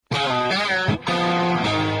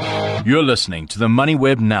You're listening to the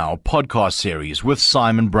MoneyWeb Now podcast series with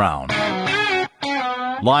Simon Brown.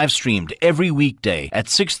 Live streamed every weekday at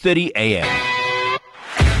 6:30 a.m.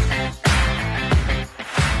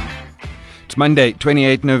 It's Monday,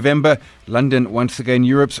 28 November. London, once again,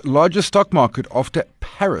 Europe's largest stock market after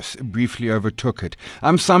Paris briefly overtook it.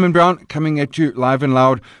 I'm Simon Brown, coming at you live and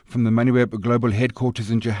loud from the MoneyWeb Global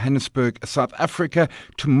Headquarters in Johannesburg, South Africa.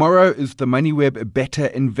 Tomorrow is the MoneyWeb Better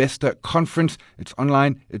Investor Conference. It's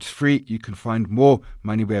online, it's free. You can find more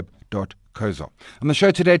MoneyWeb.com. On the show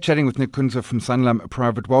today, chatting with Nick Kunze from Sanlam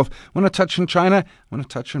Private Wealth. Want to touch on China? Want to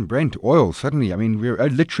touch on Brent oil? Suddenly, we're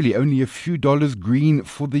literally only a few dollars green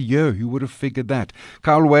for the year. Who would have figured that?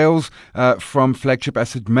 Kyle Wales from Flagship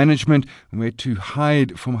Asset Management, where to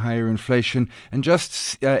hide from higher inflation, and just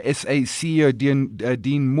SA CEO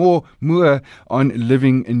Dean Moore on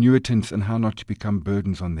living annuitants and how not to become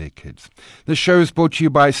burdens on their kids. The show is brought to you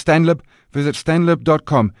by Stanlib. Visit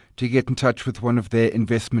stanlib.com to get in touch with one of their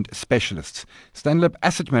investment specialists. Stanlib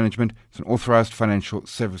Asset Management is an authorized financial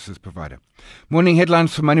services provider. Morning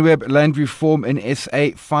headlines for MoneyWeb: land reform in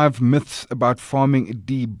SA, 5 myths about farming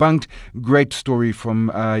debunked. Great story from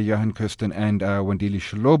Johan Kirsten and Wandile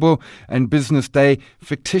Shalobo. And Business Day: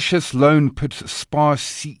 fictitious loan puts SPAR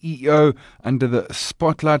CEO under the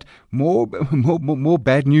spotlight. More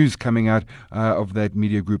bad news coming out of that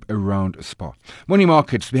media group around SPAR. Morning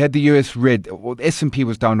markets: we had the US red. Well, the S&P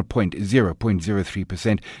was down a point,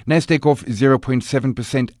 0.03%. Nasdaq off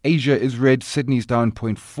 0.7%. Asia is red. Sydney's down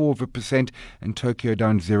 0.4%. And Tokyo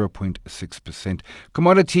down 0.6%.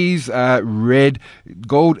 Commodities red.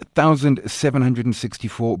 Gold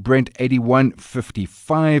 1,764. Brent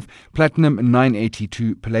 81.55. Platinum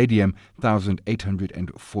 982. Palladium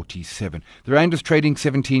 1,847. The rand is trading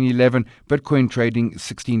 17.11. Bitcoin trading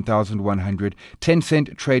 16,100.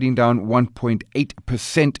 Tencent trading down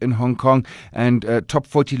 1.8% in Hong Kong. And top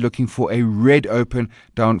 40 looking for a red open,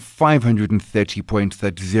 down 530 points.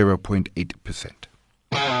 That's 0.8%.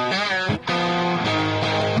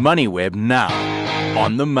 MoneyWeb Now,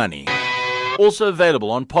 on the money. Also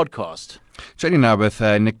available on podcast. Chatting now with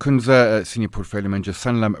Nick Kunze, Senior Portfolio Manager,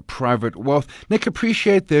 Sanlam Private Wealth. Nick,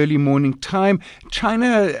 appreciate the early morning time.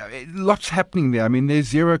 China, lots happening there. There's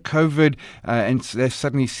zero COVID, and they've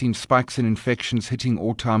suddenly seen spikes in infections hitting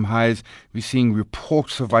all-time highs. We're seeing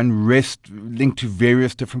reports of unrest linked to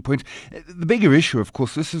various different points. The bigger issue, of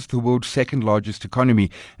course, this is the world's second largest economy,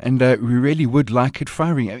 and we really would like it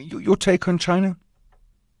firing. Your take on China?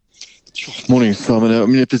 Morning, Simon.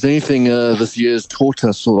 If there's anything this year's taught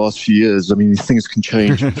us for the last few years, things can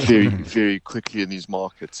change very, very quickly in these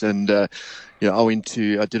markets. And I did a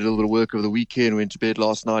little bit of work over the weekend. Went to bed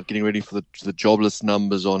last night, getting ready for the jobless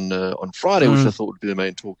numbers on Friday, which I thought would be the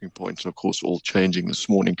main talking point. And of course, all changing this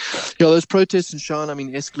morning. Those protests in China,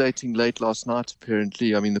 escalating late last night.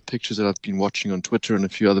 Apparently, the pictures that I've been watching on Twitter and a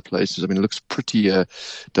few other places, it looks pretty.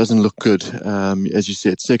 Doesn't look good. As you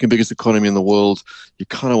said, second biggest economy in the world. You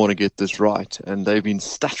kind of want to get this right, and they've been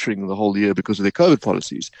stuttering the whole year because of their COVID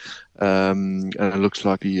policies. And it looks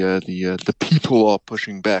like the people are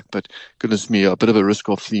pushing back, but goodness me, a bit of a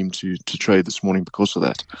risk-off theme to trade this morning because of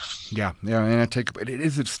that. Yeah, and I take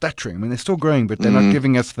it's stuttering. They're still growing, but they're not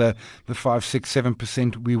giving us the 5, 6,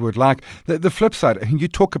 7% we would like. The flip side, you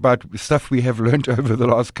talk about stuff we have learned over the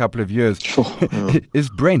last couple of years, is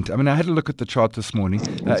Brent. I had a look at the chart this morning,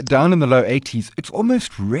 down in the low 80s. It's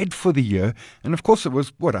almost red for the year, and of course it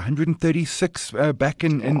was 136 back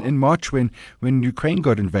in March when Ukraine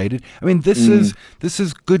got invaded. This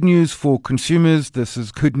is good news for consumers. This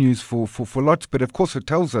is good news for lots, but of course it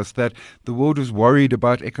tells us that the world is worried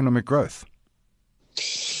about economic growth.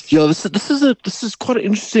 Yeah, this is quite an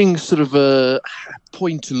interesting sort of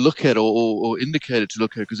point to look at or indicator to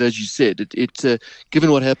look at, because as you said,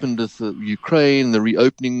 given what happened with Ukraine, the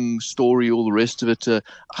reopening story, all the rest of it, I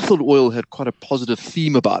thought oil had quite a positive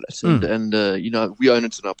theme about it, and we own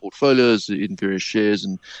it in our portfolios in various shares,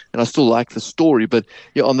 and I still like the story. But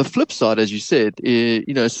on the flip side, as you said,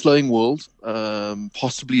 a slowing world,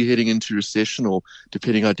 possibly heading into recession, or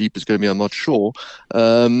depending how deep it's going to be, I'm not sure.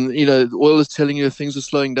 Oil is telling you things are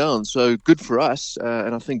slowing down, so good for us,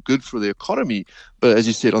 and I think good for the economy. But as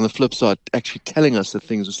you said, on the flip side, actually telling us that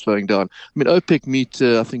things are slowing down. OPEC meet,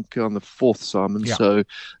 I think, on the 4th, Simon. Yeah. So,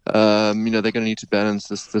 they're going to need to balance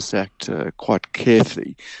this act quite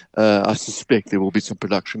carefully. I suspect there will be some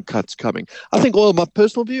production cuts coming. I think oil, my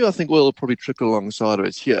personal view, I think oil will probably trickle alongside of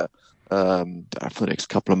us here. for the next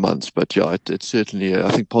couple of months. But yeah, it's certainly,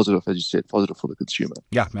 I think, positive, as you said, positive for the consumer.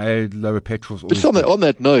 Yeah, lower petrols. But on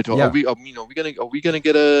that note, Yeah. are we going to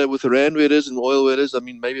get with the rand where it is and oil where it is? I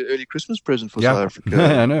mean, maybe an early Christmas present for South Africa.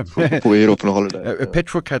 I know. For we head off on a holiday. A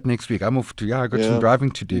petrol cut next week. I'm off to. I got some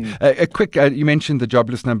driving to do. A quick. You mentioned the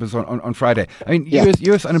jobless numbers on Friday. I mean,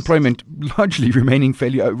 US unemployment largely remaining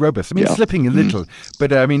fairly robust. I mean, slipping a little,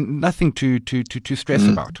 but I mean, nothing to stress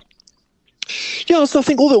about. Yeah, so I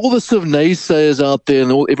think all the sort of naysayers out there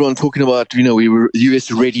and everyone talking about, we were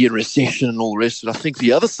US already in recession and all the rest of it. I think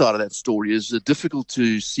the other side of that story is difficult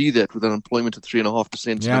to see that with unemployment at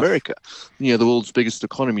 3.5% in America. The world's biggest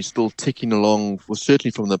economy still ticking along, well,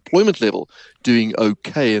 certainly from the employment level, doing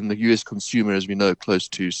okay. And the US consumer, as we know, close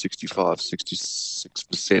to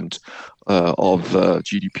 66% of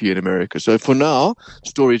GDP in America. So for now,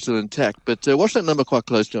 story's still intact. But watch that number quite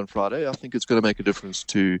closely on Friday. I think it's going to make a difference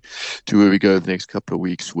to where we go the next couple of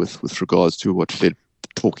weeks with regards to what Fed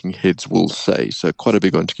talking heads will say. So quite a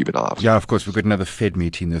big one to keep an eye on. Yeah, of course, we've got another Fed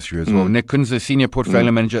meeting this year as well. Nick Kunze, Senior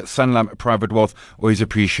Portfolio Manager, Sanlam Private Wealth. Always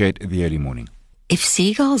appreciate the early morning. If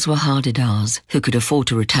seagulls were hardidars who could afford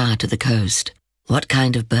to retire to the coast, what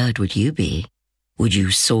kind of bird would you be? Would you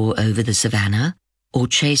soar over the savannah or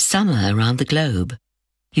chase summer around the globe?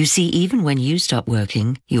 You see, even when you stop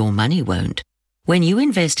working, your money won't. When you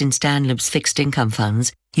invest in Stanlib's fixed income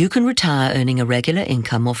funds, you can retire earning a regular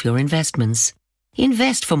income off your investments.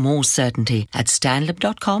 Invest for more certainty at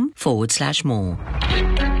stanlib.com/more.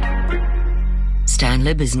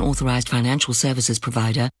 Stanlib is an authorized financial services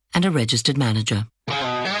provider and a registered manager.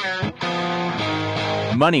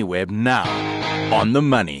 MoneyWeb now. On the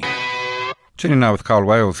money. Tuning now with Carl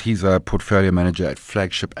Wales. He's a portfolio manager at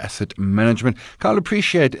Flagship Asset Management. Carl,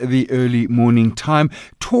 appreciate the early morning time.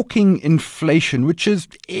 Talking inflation, which is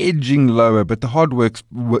edging lower, but the hard work's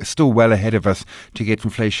still well ahead of us to get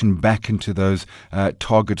inflation back into those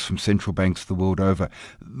targets from central banks the world over.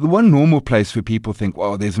 The one normal place where people think,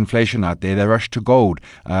 well, there's inflation out there, they rush to gold,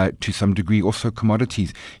 to some degree, also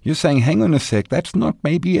commodities. You're saying, hang on a sec, that's not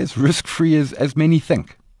maybe as risk-free as many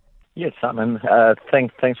think. Yes, Simon.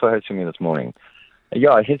 Thanks for hosting me this morning.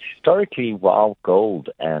 Yeah, historically, while gold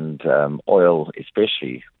and oil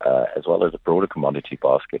especially, as well as the broader commodity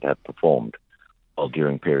basket, have performed well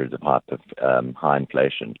during periods of high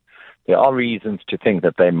inflation, there are reasons to think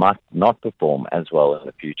that they might not perform as well in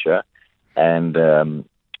the future. And an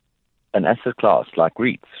asset class like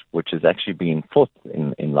REITs, which has actually been fourth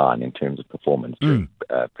in line in terms of performance during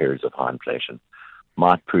periods of high inflation,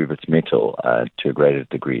 might prove its mettle to a greater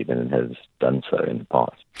degree than it has done so in the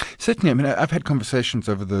past. Certainly. I mean, I've had conversations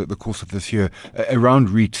over the course of this year around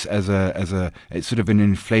REITs as a sort of an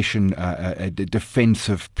inflation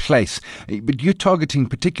defensive place. But you're targeting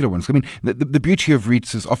particular ones. I mean, the beauty of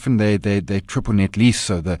REITs is often they triple net lease,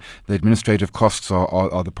 so the administrative costs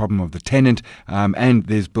are the problem of the tenant, and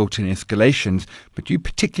there's built-in escalations. But you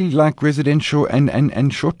particularly like residential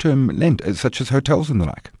and short-term lend, such as hotels and the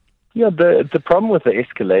like. Yeah, the problem with the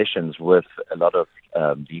escalations with a lot of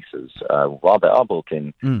leases, while they are built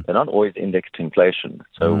in, they're not always indexed to inflation.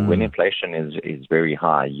 So when inflation is very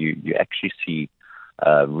high, you actually see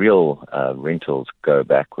real rentals go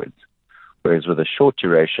backwards. Whereas with a short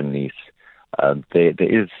duration lease, there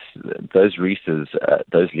is those leases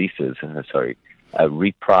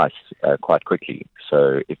reprice quite quickly.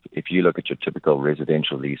 So if you look at your typical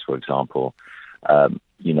residential lease, for example,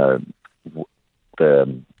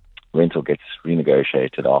 the rental gets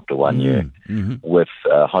renegotiated after 1 year. With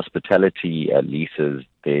hospitality leases,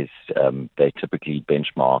 they typically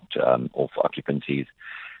benchmarked off occupancies,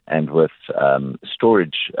 and with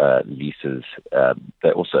storage leases,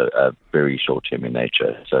 they're also very short-term in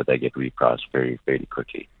nature, so they get repriced very, very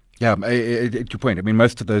quickly. Yeah, to your point, I mean,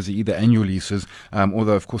 most of those are either annual leases,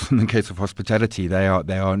 although, of course, in the case of hospitality, they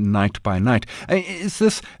are night by night. Is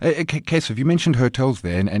this a case of, you mentioned hotels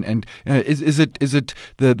there, and is it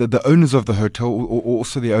the owners of the hotel or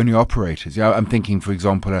also the owner operators? Yeah, I'm thinking, for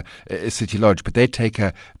example, a City Lodge, but they take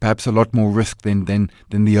perhaps a lot more risk than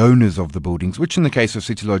the owners of the buildings, which in the case of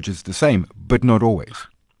City Lodge is the same, but not always.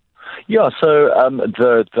 Yeah, so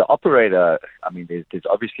the operator, I mean, there's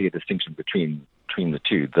obviously a distinction between the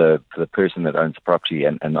two, the person that owns the property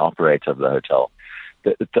and the operator of the hotel.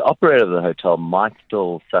 The operator of the hotel might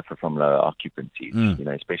still suffer from lower occupancies,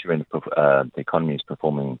 especially when the economy is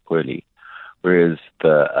performing poorly. Whereas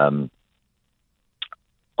the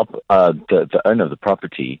owner of the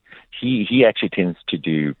property, he actually tends to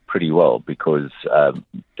do pretty well because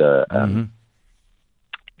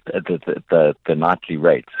the nightly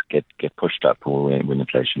rates get pushed up when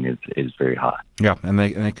inflation is very high. Yeah, and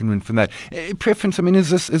they can win from that. Preference, I mean, is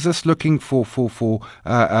this looking for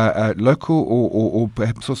local or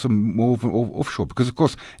perhaps also more of an offshore? Because of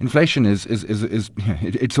course inflation is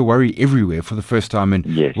it's a worry everywhere for the first time in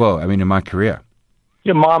Yes. in my career.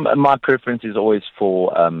 Yeah, my preference is always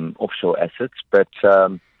for offshore assets, but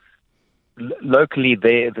locally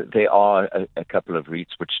there are a couple of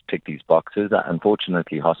REITs which tick these boxes.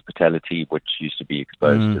 Unfortunately, hospitality, which used to be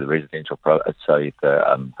exposed to the residential hotel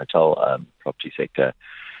property sector,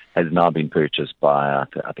 has now been purchased by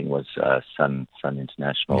I think it was Sun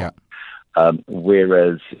International. Yeah.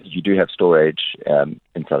 Whereas you do have storage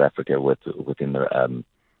in South Africa within the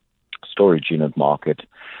storage unit market,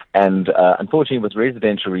 and unfortunately with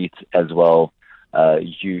residential REITs as well,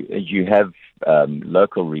 you have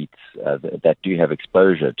local REITs that do have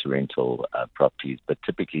exposure to rental properties, but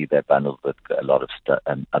typically they're bundled with a lot of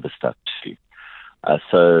other stuff too.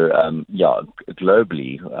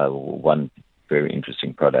 Globally, one very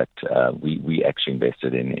interesting product we actually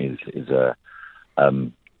invested in is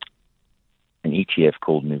an ETF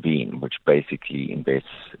called Nuveen, which basically invests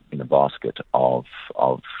in a basket of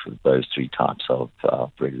those three types of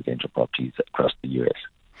residential properties across the US.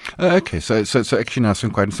 Okay, so actually now it's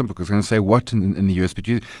quite simple, because I was going to say what in the US, but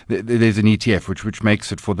there's an ETF which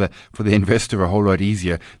makes it for the investor a whole lot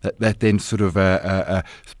easier. That then sort of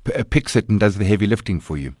picks it and does the heavy lifting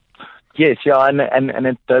for you. Yes, yeah, and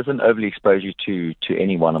it doesn't overly expose you to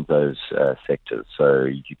any one of those sectors. So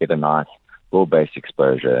you get a nice broad-based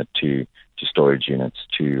exposure to storage units,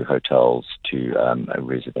 to hotels, to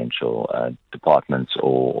residential departments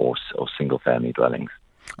or single-family dwellings.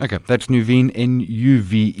 Okay, that's Nuveen,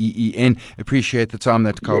 Nuveen. Appreciate the time.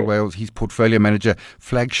 That's Carl Wales. He's Portfolio Manager,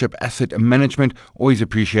 Flagship Asset Management. Always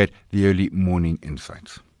appreciate the early morning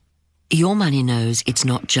insights. Your money knows it's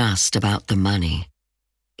not just about the money.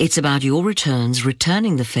 It's about your returns,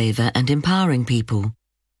 returning the favor and empowering people.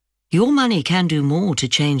 Your money can do more to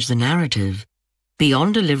change the narrative.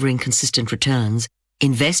 Beyond delivering consistent returns,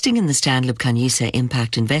 investing in the Stanlib Khanyisa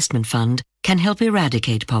Impact Investment Fund can help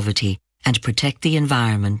eradicate poverty and protect the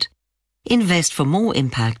environment. Invest for more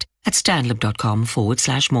impact at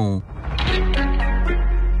stanlib.com/more.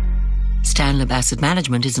 Stanlib Asset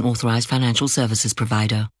Management is an authorized financial services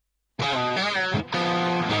provider.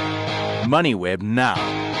 MoneyWeb now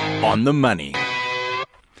on the money.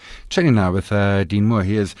 Chatting now with Dean Moore.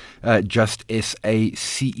 He is Just SA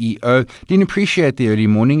CEO. Dean, appreciate the early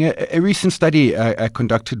morning. A recent study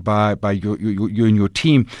conducted by you and your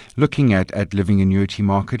team looking at living annuity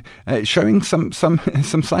market, showing some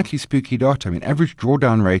slightly spooky data. I mean, average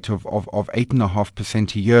drawdown rate of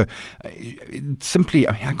 8.5% a year. Simply,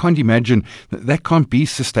 I can't imagine that can't be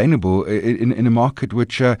sustainable in a market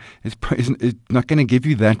which is not going to give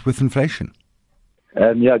you that with inflation.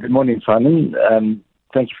 Good morning, Simon.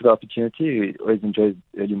 Thank you for the opportunity. We always enjoy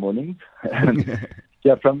early mornings.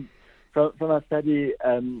 From our study,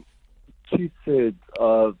 2/3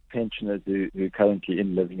 of pensioners who are currently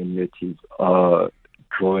in living annuities are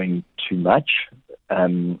drawing too much.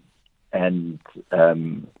 You mentioned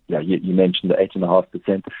the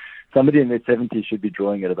 8.5%. Somebody in their 70s should be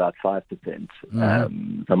drawing at about 5%.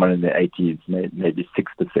 Someone in their 80s, maybe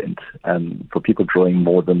 6%. For people drawing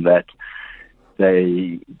more than that,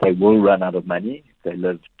 they will run out of money if they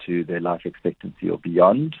live to their life expectancy or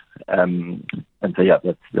beyond.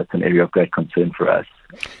 That's an area of great concern for us.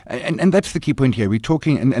 And that's the key point here. We're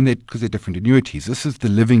talking, and because they're different annuities. This is the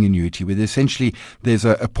living annuity, where essentially there's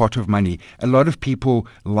a pot of money. A lot of people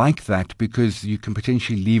like that because you can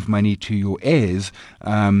potentially leave money to your heirs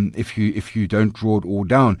if you don't draw it all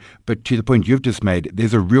down. But to the point you've just made,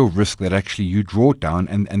 there's a real risk that actually you draw it down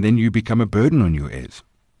and then you become a burden on your heirs.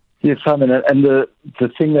 Yes, Simon, and the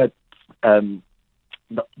thing that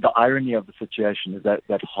the irony of the situation is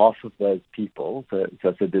that half of those people, so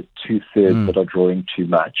there's 2/3 that are drawing too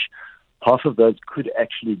much, half of those could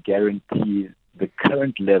actually guarantee the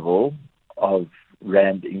current level of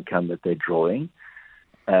rand income that they're drawing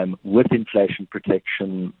with inflation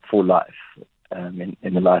protection for life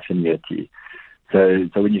in the life annuity. So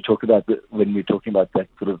when we're talking about that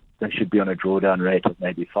sort of, they should be on a drawdown rate of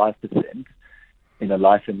maybe 5%. In a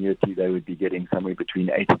life annuity, they would be getting somewhere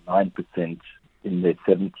between 8 and 9% in their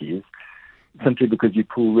 70s, simply because you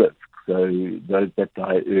pool risk. So those that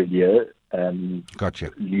die earlier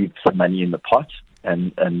leave some money in the pot,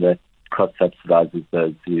 and that cross-subsidizes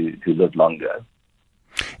those who live longer.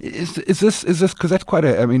 Is this because that's quite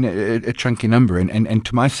a chunky number, and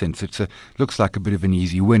to my sense, looks like a bit of an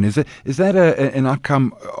easy win. Is that an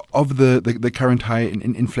outcome of the current high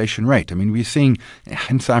inflation rate? I mean, we're seeing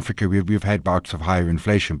in South Africa we've had bouts of higher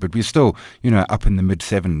inflation, but we're still up in the mid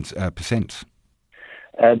 7%.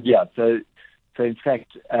 So in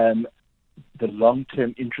fact, the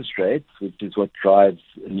long-term interest rates, which is what drives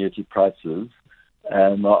annuity prices,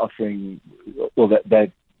 are offering,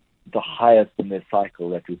 they're the highest in their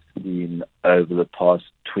cycle that we've seen over the past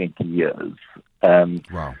 20 years.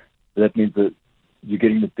 Wow. That means that you're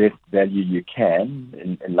getting the best value you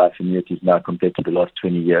can in life annuities now compared to the last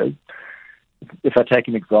 20 years. If I take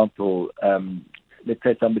an example, let's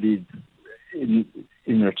say somebody's in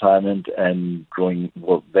retirement and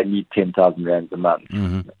they need 10,000 rand a month.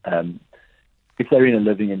 Mm-hmm. If they're in a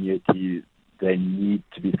living annuity, they need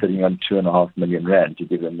to be sitting on 2.5 million rand to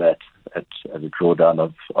give them that at a drawdown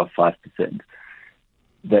of 5%.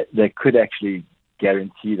 They could actually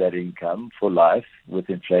guarantee that income for life with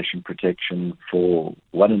inflation protection for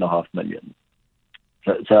 1.5 million.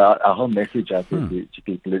 So our whole message, I think, to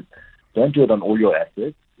people is don't do it on all your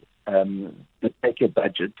assets. But take your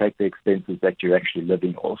budget, take the expenses that you're actually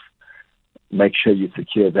living off, make sure you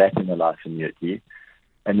secure that in a life annuity,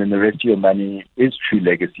 and then the rest of your money is true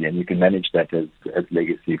legacy, and you can manage that as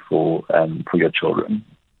legacy for your children.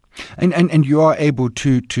 And you are able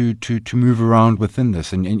to move around within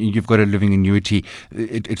this, and you've got a living annuity.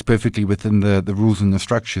 It's perfectly within the rules and the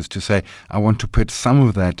structures to say, I want to put some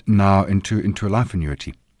of that now into a life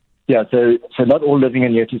annuity. Yeah, so not all living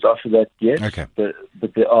annuities offer that yet, okay.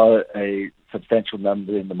 but there are a substantial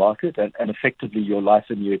number in the market, and effectively your life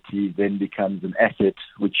annuity then becomes an asset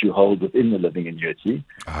which you hold within the living annuity,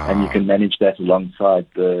 and you can manage that alongside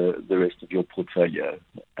the rest of your portfolio,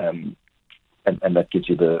 and that gives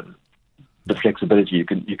you the flexibility. You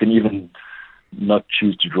can even not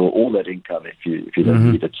choose to draw all that income if you don't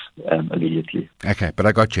need it immediately. Okay, but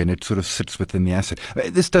I got you, and it sort of sits within the asset.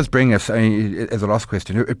 This does bring us, as a last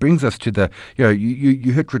question, it brings us to the,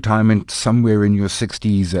 you hit retirement somewhere in your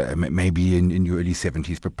 60s, maybe in your early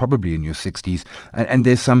 70s, but probably in your 60s, and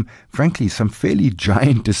there's some fairly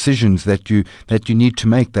giant decisions that you need to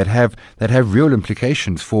make that have real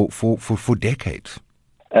implications for decades.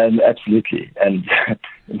 Absolutely, and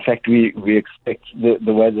in fact, we expect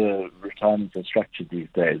the way the retirements are structured these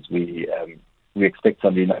days. We expect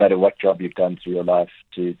somebody, no matter what job you've done through your life,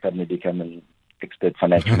 to suddenly become an expert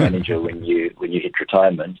financial manager when you hit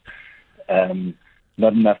retirement.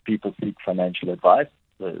 Not enough people seek financial advice,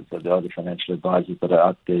 so there are the financial advisors that are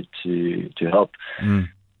out there to help.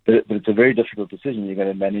 But it's a very difficult decision. You're going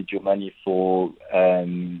to manage your money for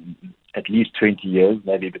at least 20 years,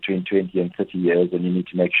 maybe between 20 and 30 years, and you need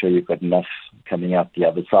to make sure you've got enough coming out the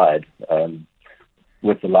other side.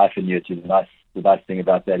 With the life annuity, the nice thing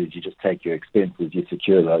about that is you just take your expenses, you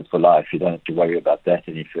secure those for life. You don't have to worry about that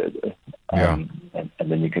any further. And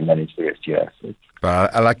then you can manage the rest of your assets.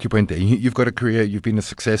 But I like your point there. You've got a career, you've been a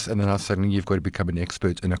success, and then now suddenly you've got to become an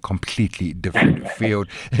expert in a completely different field.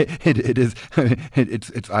 It's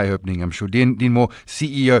eye-opening, I'm sure. Dean Moore,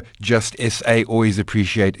 CEO, Just SA, always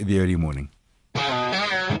appreciate the early morning.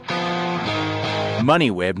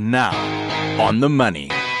 MoneyWeb now, on the money.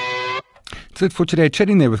 That's it for today.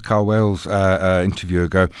 Chatting there with Carl Wales interview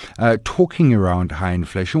ago, talking around high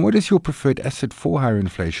inflation. What is your preferred asset for higher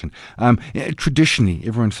inflation? Traditionally,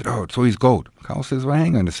 everyone said, it's always gold. Carl says, well,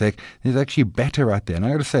 hang on a sec. There's actually better out there. And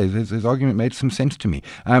I got to say, his argument made some sense to me.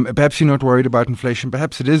 Perhaps you're not worried about inflation.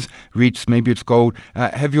 Perhaps it is REITs. Maybe it's gold.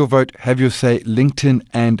 Have your vote. Have your say. LinkedIn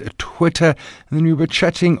and Twitter. And then we were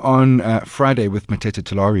chatting on Friday with Mateta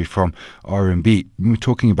Tulare from RMB. We were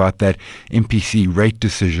talking about that MPC rate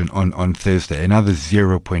decision on Thursday. Another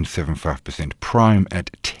 0.75%. Prime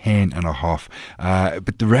at 10.5%.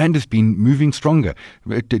 But the rand has been moving stronger.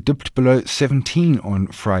 It dipped below 17 on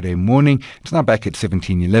Friday morning. It's now back at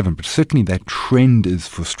 17.11, but certainly that trend is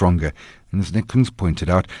for stronger. And as Nick Kunz pointed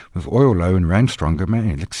out, with oil low and rand stronger,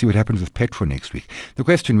 man, let's see what happens with petrol next week. The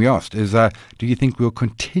question we asked is, do you think we'll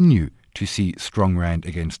continue to see strong rand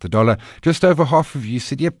against the dollar? Just over half of you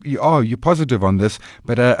said, yep, you're positive on this,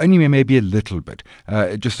 but only maybe a little bit.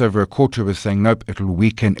 Just over a quarter was saying, nope, it'll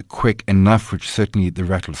weaken quick enough, which certainly the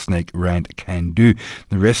rattlesnake rand can do.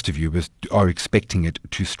 The rest of you are expecting it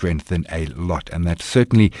to strengthen a lot, and that's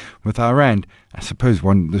certainly with our rand. I suppose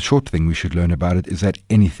the short thing we should learn about it is that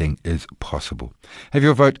anything is possible. Have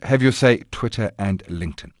your vote, have your say, Twitter and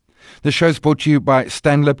LinkedIn. The show's brought to you by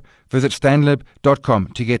Stanlib. Visit stanlib.com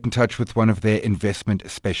to get in touch with one of their investment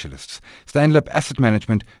specialists. Stanlib Asset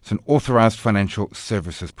Management is an authorized financial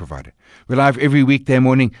services provider. We're live every weekday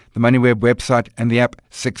morning, the MoneyWeb website and the app,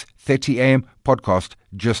 6:30 a.m. podcast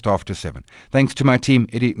just after 7. Thanks to my team,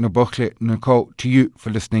 Eddie Nobochle, Nicole, to you for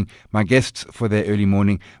listening, my guests for their early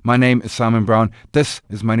morning. My name is Simon Brown. This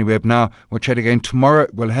is MoneyWeb Now. We'll chat again tomorrow.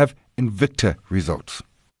 We'll have Invicta results.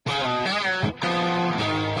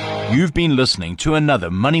 You've been listening to another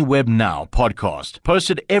MoneyWeb Now podcast,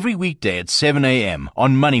 posted every weekday at 7 a.m.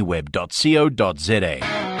 on moneyweb.co.za.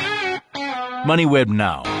 MoneyWeb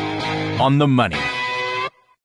Now, on the money.